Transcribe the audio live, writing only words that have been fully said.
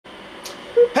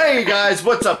Hey guys,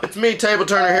 what's up? It's me, Table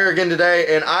Turner, here again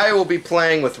today, and I will be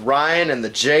playing with Ryan and the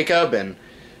Jacob and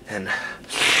the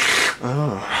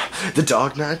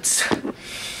dog nuts. 000.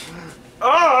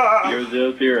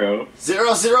 000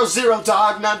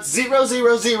 dog nuts,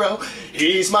 000.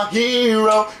 He's my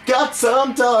hero. Got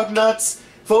some dog nuts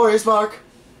for his mark.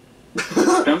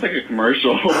 Sounds like a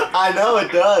commercial. I know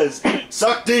it does.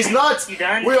 Suck these nuts. You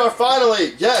done? We are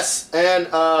finally, yes, and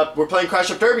we're playing Crash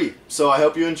Up Derby. So I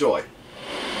hope you enjoy.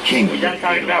 You done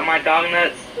talking about my dog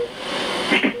nuts?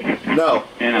 No.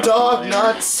 And Dog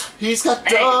nuts. He's got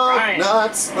dog Ryan.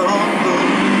 nuts.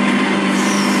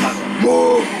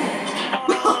 Move.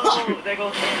 Oh, there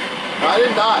goes. I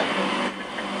didn't die.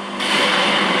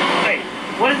 Wait,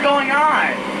 what is going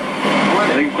on? I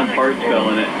think some parts fell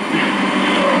in it.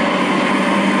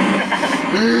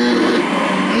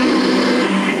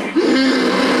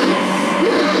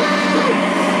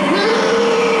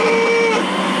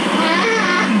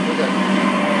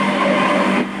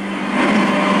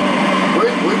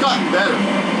 We've gotten better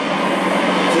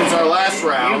since our last You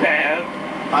round. have.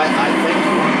 I think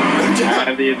I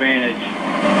have the advantage. no, you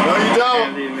I have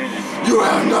don't. the advantage. You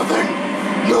have nothing.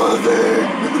 Nothing.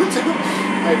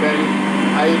 Hey, baby.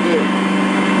 How you doing?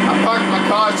 I parked my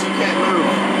car so you can't move.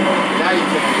 Now you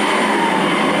can.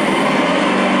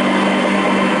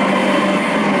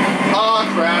 Oh,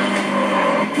 crap.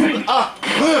 Ah,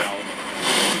 move.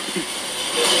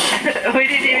 We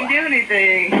didn't even do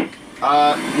anything.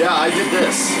 Yeah, I did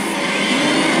this.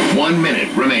 1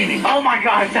 minute remaining. Oh my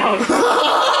god, that was.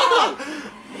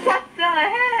 What the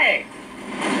heck?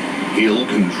 Ill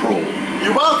control.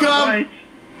 You're welcome. What?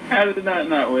 How did I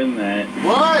not win that?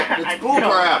 What? I It's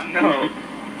bullcrap. No.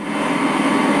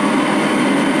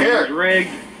 It's Here,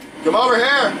 rigged. come over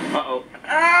here. Uh-oh.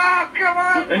 Oh, come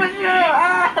on, push it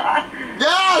up.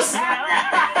 Yes.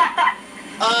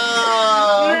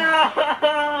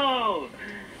 No!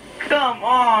 Come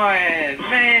on,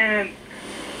 man.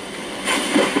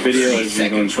 The video 30 is going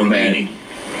seconds so bad. remaining.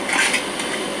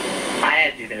 I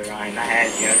had you there, Ryan. I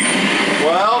had you.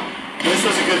 Well, this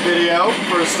was a good video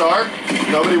for a start.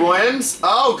 Nobody wins.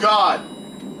 Oh God.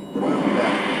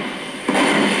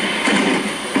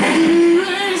 You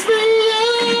raise me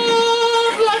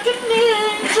up like an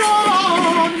angel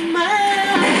on a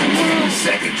mountain. 10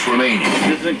 seconds remaining.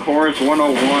 This isn't Chorus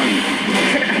 101.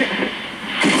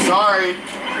 Sorry.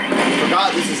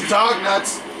 Forgot this is Dog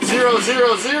Nuts 000.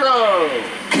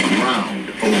 Round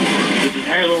over. This is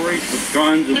Halo Reach with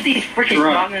guns Put and these freaking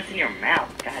trucks. dog nuts in your mouth.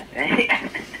 God dang.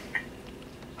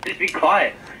 Just be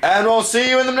quiet. And we'll see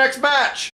you in the next match.